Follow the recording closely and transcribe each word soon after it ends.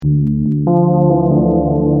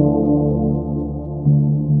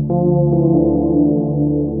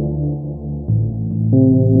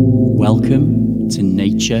Welcome to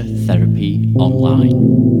Nature Therapy Online.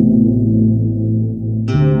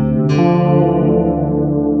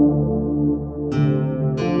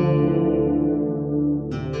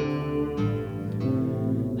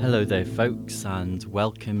 Hello there, folks, and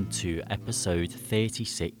welcome to episode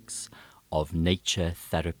 36 of Nature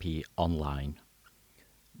Therapy Online.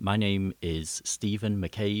 My name is Stephen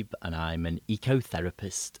McCabe, and I'm an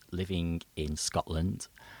ecotherapist living in Scotland.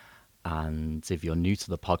 And if you're new to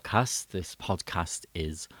the podcast, this podcast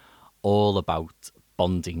is all about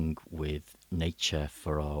bonding with nature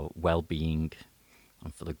for our well-being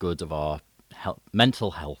and for the good of our mental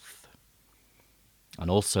health, and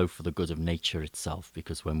also for the good of nature itself,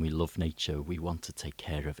 because when we love nature, we want to take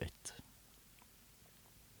care of it.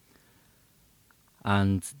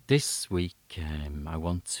 And this week, I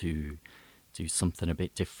want to do something a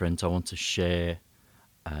bit different. I want to share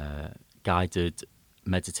a guided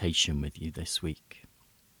meditation with you this week.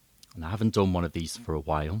 And I haven't done one of these for a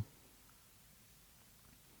while.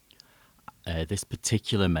 This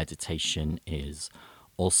particular meditation is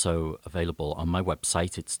also available on my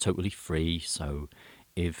website. It's totally free, so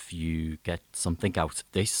if you get something out of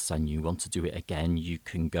this and you want to do it again, you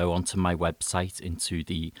can go onto my website into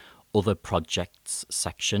the other projects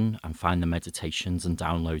section and find the meditations and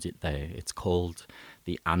download it there. It's called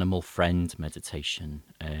the Animal Friend Meditation.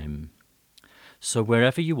 So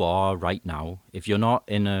wherever you are right now, if you're not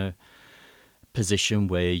in a position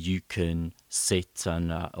where you can sit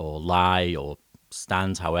and or lie or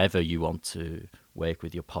stand, however you want to work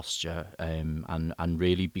with your posture, and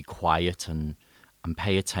really be quiet and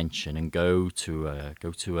pay attention and go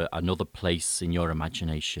to another place in your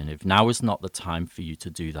imagination. If now is not the time for you to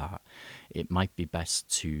do that, it might be best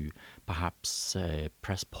to perhaps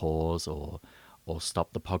press pause or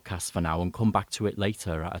stop the podcast for now and come back to it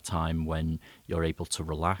later at a time when you're able to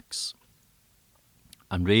relax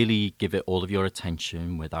and really give it all of your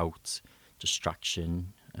attention without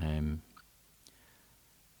distraction.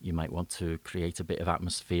 You might want to create a bit of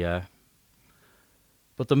atmosphere.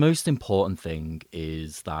 But the most important thing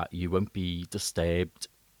is that you won't be disturbed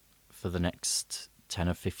for the next 10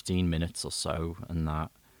 or 15 minutes or so, and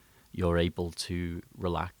that you're able to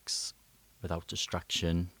relax without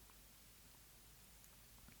distraction.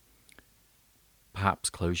 Perhaps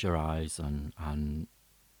close your eyes and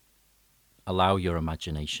allow your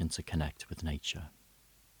imagination to connect with nature.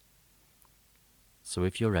 So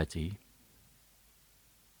if you're ready,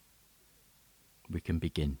 we can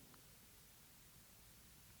begin.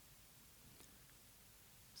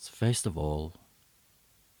 So first of all,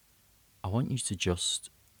 I want you to just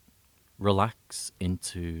relax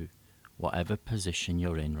into whatever position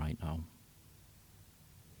you're in right now.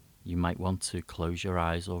 You might want to close your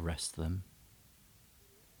eyes or rest them.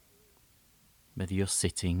 Whether you're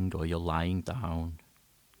sitting or you're lying down,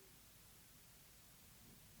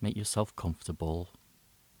 make yourself comfortable.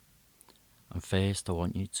 And first, I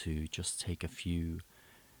want you to just take a few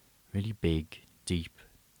really big, deep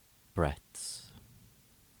breaths.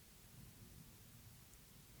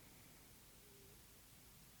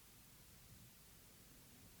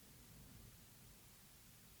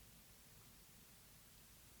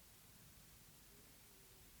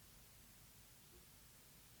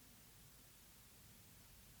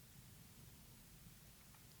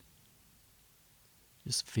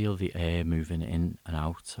 Just feel the air moving in and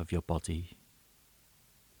out of your body.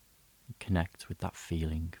 Connect with that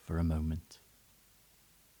feeling for a moment.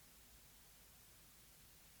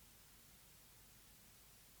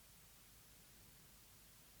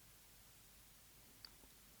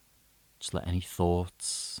 Just let any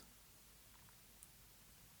thoughts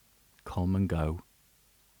come and go.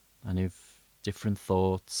 And if different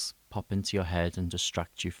thoughts pop into your head and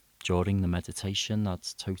distract you during the meditation,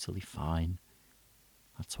 that's totally fine.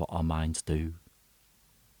 That's what our minds do.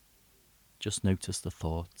 Just notice the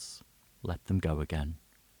thoughts, let them go again,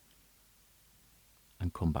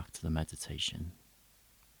 and come back to the meditation.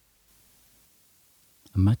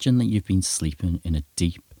 Imagine that you've been sleeping in a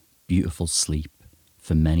deep, beautiful sleep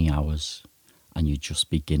for many hours, and you're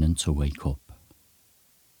just beginning to wake up.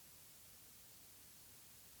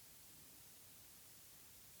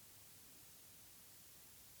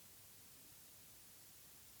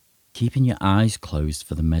 Keeping your eyes closed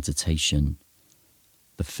for the meditation,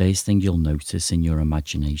 the first thing you'll notice in your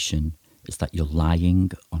imagination is that you're lying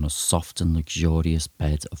on a soft and luxurious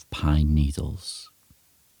bed of pine needles.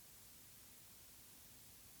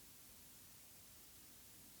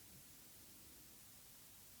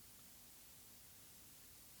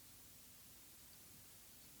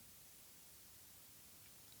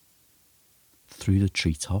 through the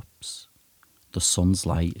treetops, the sun's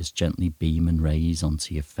light is gently beaming rays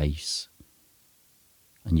onto your face,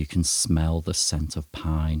 and you can smell the scent of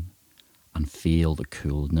pine and feel the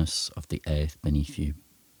coolness of the earth beneath you.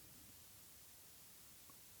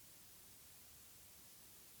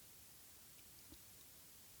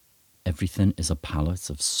 Everything is a palette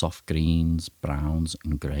of soft greens, browns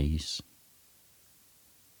and greys.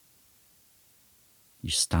 You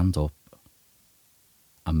stand up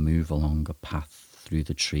and move along a path through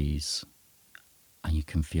the trees, and you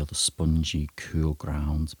can feel the spongy, cool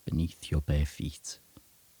ground beneath your bare feet.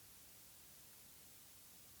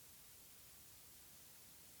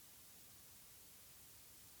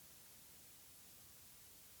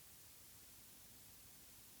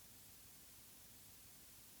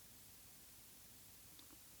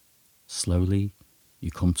 Slowly,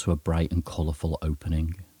 you come to a bright and colourful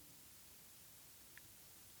opening.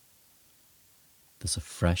 There's a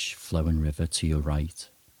fresh flowing river to your right,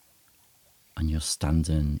 and you're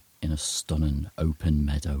standing in a stunning open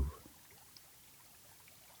meadow.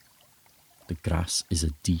 The grass is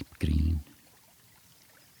a deep green.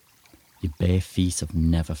 Your bare feet have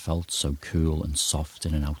never felt so cool and soft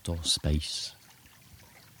in an outdoor space.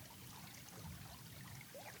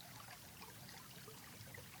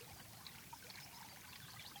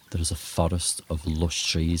 There is a forest of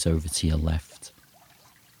lush trees over to your left,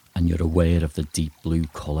 and you're aware of the deep blue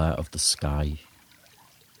colour of the sky.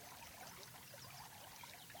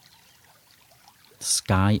 The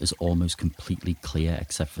sky is almost completely clear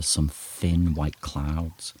except for some thin white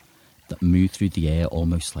clouds that move through the air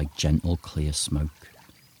almost like gentle clear smoke.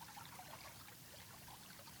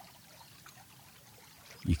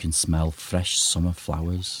 You can smell fresh summer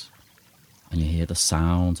flowers, and you hear the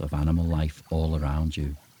sound of animal life all around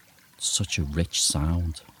you. Such a rich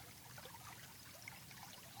sound.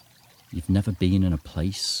 You've never been in a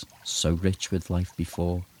place so rich with life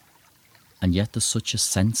before, and yet there's such a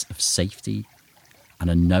sense of safety and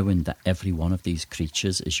a knowing that every one of these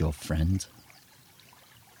creatures is your friend.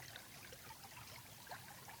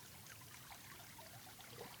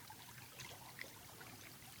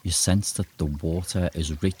 You sense that the water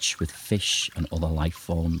is rich with fish and other life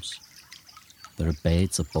forms. There are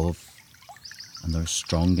birds above, and there are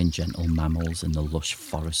strong and gentle mammals in the lush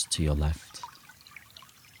forest to your left.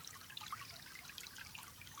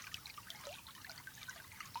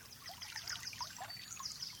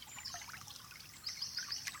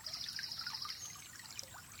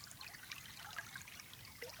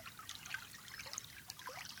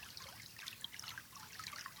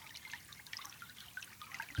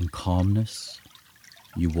 In calmness,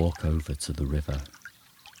 you walk over to the river.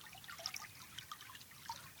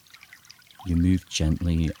 You move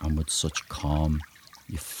gently and with such calm,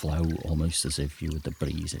 you flow almost as if you were the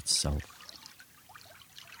breeze itself.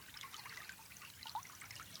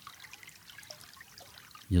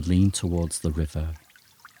 You lean towards the river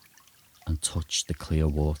and touch the clear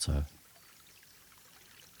water.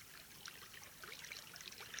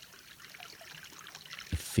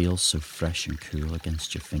 It feels so fresh and cool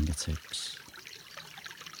against your fingertips,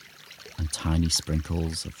 and tiny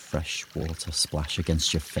sprinkles of fresh water splash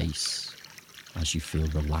against your face as you feel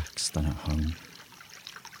relaxed and at home.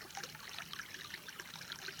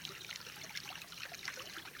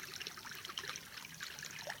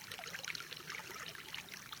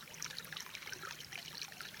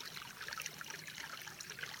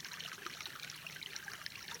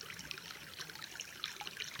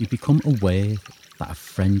 You become aware that a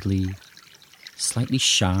friendly, slightly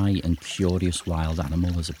shy and curious wild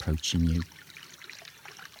animal is approaching you.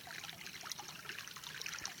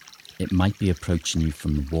 It might be approaching you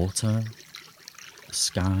from the water, the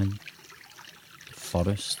sky, the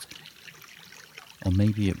forest, or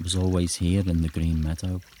maybe it was always here in the green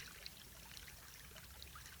meadow.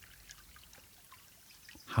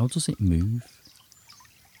 How does it move?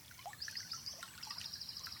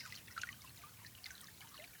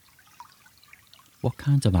 What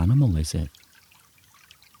kind of animal is it?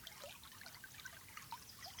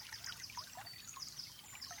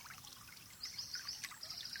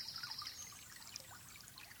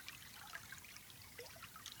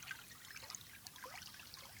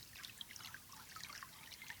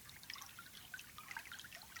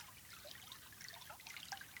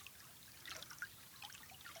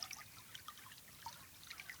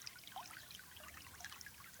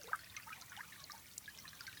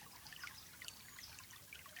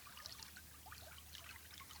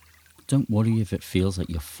 Don't worry if it feels like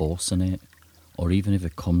you're forcing it, or even if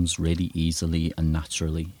it comes really easily and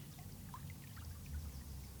naturally.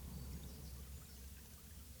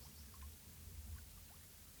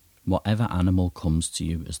 Whatever animal comes to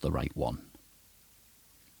you is the right one.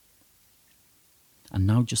 And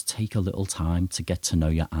now just take a little time to get to know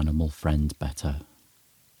your animal friend better.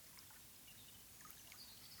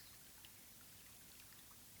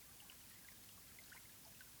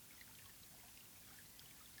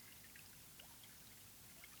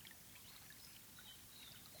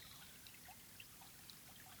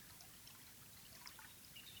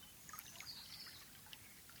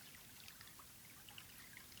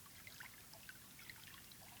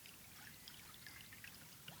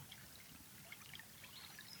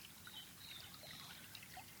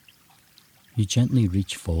 You gently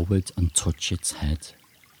reach forward and touch its head.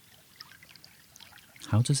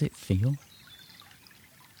 How does it feel?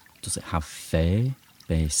 Does it have fair,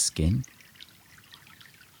 bare skin?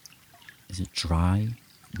 Is it dry,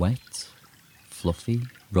 wet, fluffy,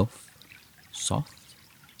 rough, soft?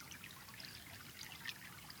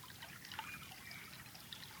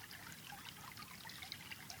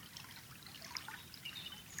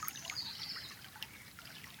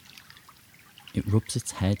 It rubs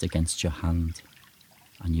its head against your hand,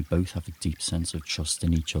 and you both have a deep sense of trust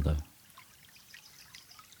in each other.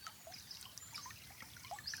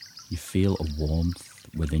 You feel a warmth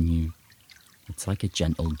within you. It's like a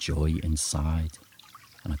gentle joy inside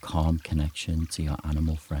and a calm connection to your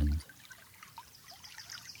animal friend.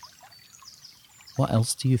 What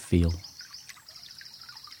else do you feel?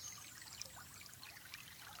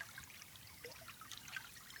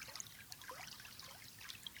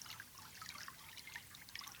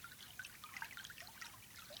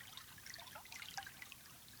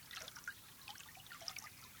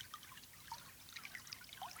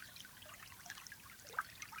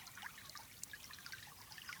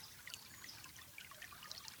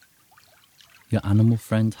 Your animal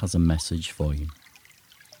friend has a message for you,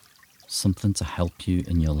 something to help you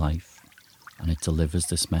in your life, and it delivers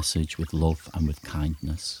this message with love and with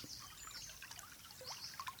kindness.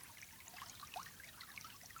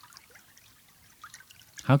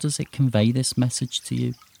 How does it convey this message to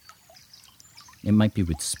you? It might be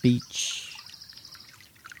with speech,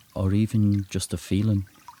 or even just a feeling.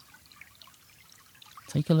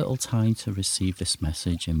 Take a little time to receive this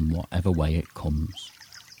message in whatever way it comes.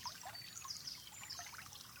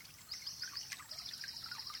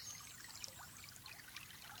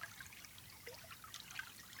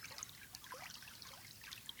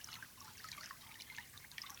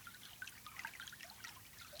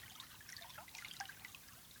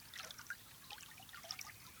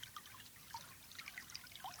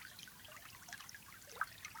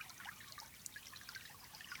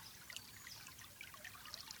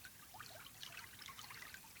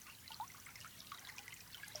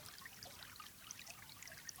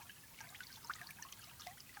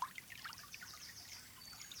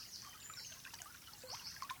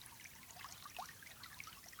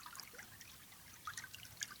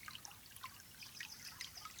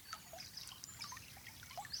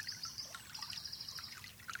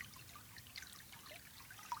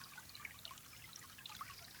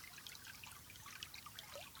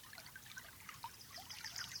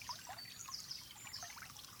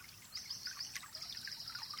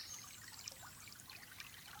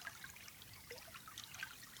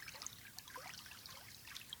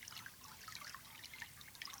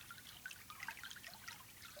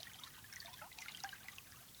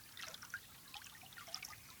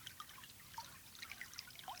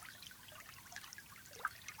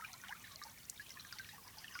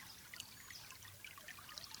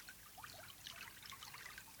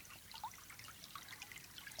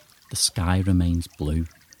 The sky remains blue.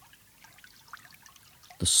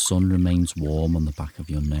 The sun remains warm on the back of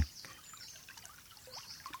your neck.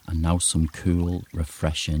 And now some cool,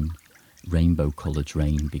 refreshing, rainbow-coloured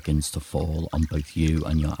rain begins to fall on both you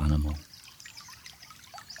and your animal.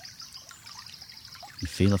 You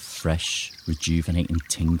feel a fresh, rejuvenating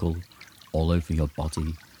tingle all over your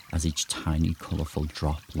body as each tiny, colourful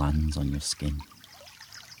drop lands on your skin.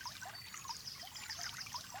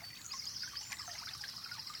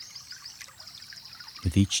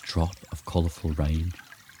 With each drop of colourful rain,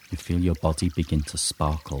 you feel your body begin to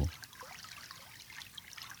sparkle,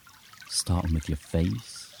 starting with your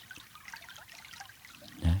face,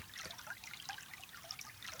 neck,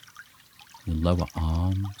 your lower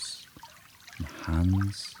arms, your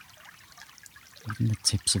hands, even the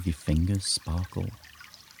tips of your fingers sparkle,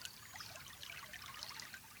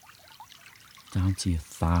 down to your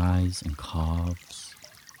thighs and calves,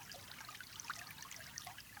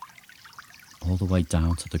 all the way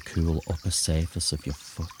down to the cool upper surface of your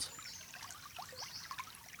foot,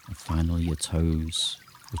 and finally your toes,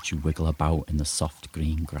 which you wiggle about in the soft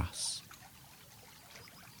green grass.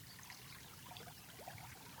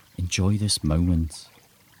 Enjoy this moment,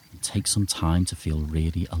 take some time to feel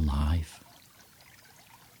really alive.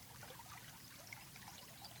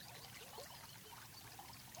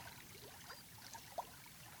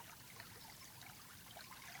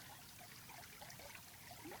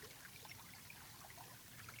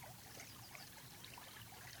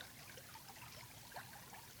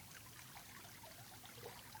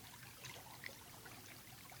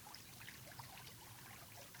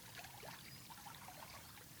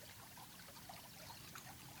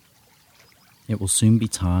 It will soon be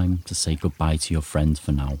time to say goodbye to your friend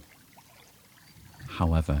for now.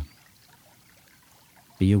 However,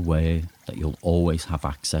 be aware that you'll always have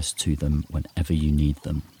access to them whenever you need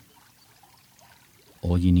them.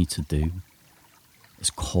 All you need to do is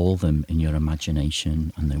call them in your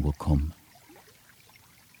imagination and they will come.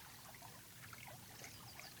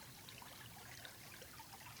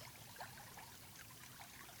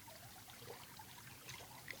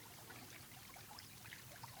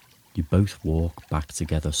 You both walk back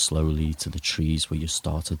together slowly to the trees where you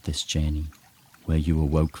started this journey, where you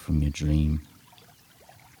awoke from your dream.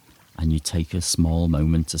 And you take a small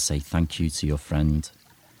moment to say thank you to your friend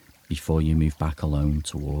before you move back alone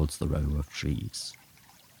towards the row of trees.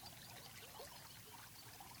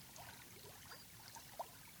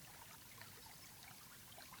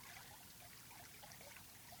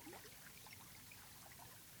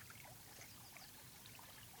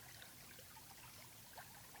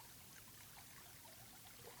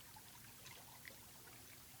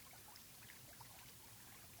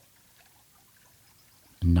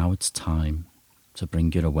 And now it's time to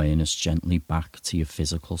bring your awareness gently back to your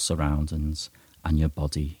physical surroundings and your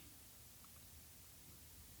body.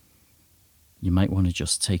 You might want to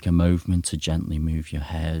just take a moment to gently move your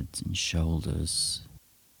head and shoulders,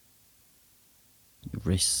 your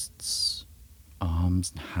wrists,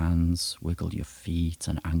 arms and hands, wiggle your feet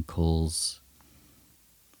and ankles.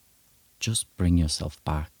 Just bring yourself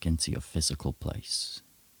back into your physical place.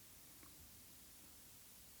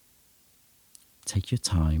 Take your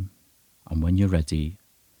time, and when you're ready,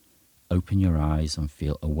 open your eyes and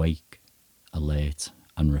feel awake, alert,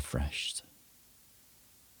 and refreshed.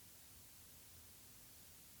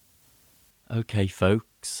 Okay,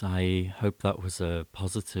 folks, I hope that was a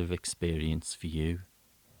positive experience for you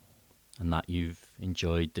and that you've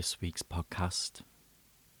enjoyed this week's podcast.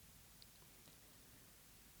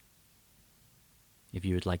 If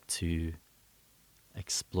you would like to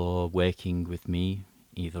explore working with me,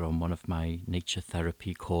 either on one of my nature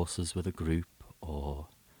therapy courses with a group or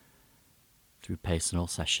through personal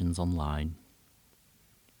sessions online,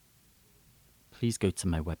 please go to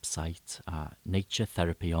my website at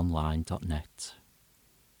naturetherapyonline.net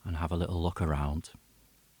and have a little look around.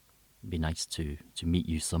 It'd be nice to meet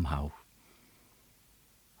you somehow.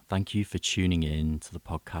 Thank you for tuning in to the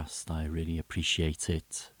podcast. I really appreciate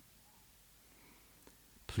it.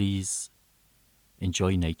 Please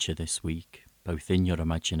enjoy nature this week, both in your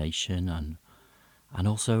imagination and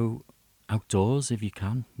also outdoors if you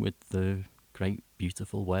can, with the great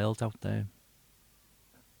beautiful world out there.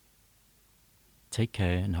 Take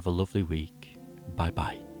care and have a lovely week. Bye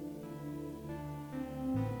bye.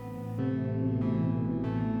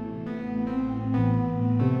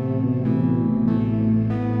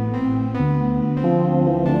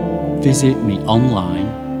 Visit me online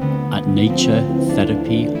at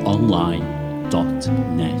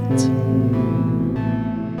naturetherapyonline.net.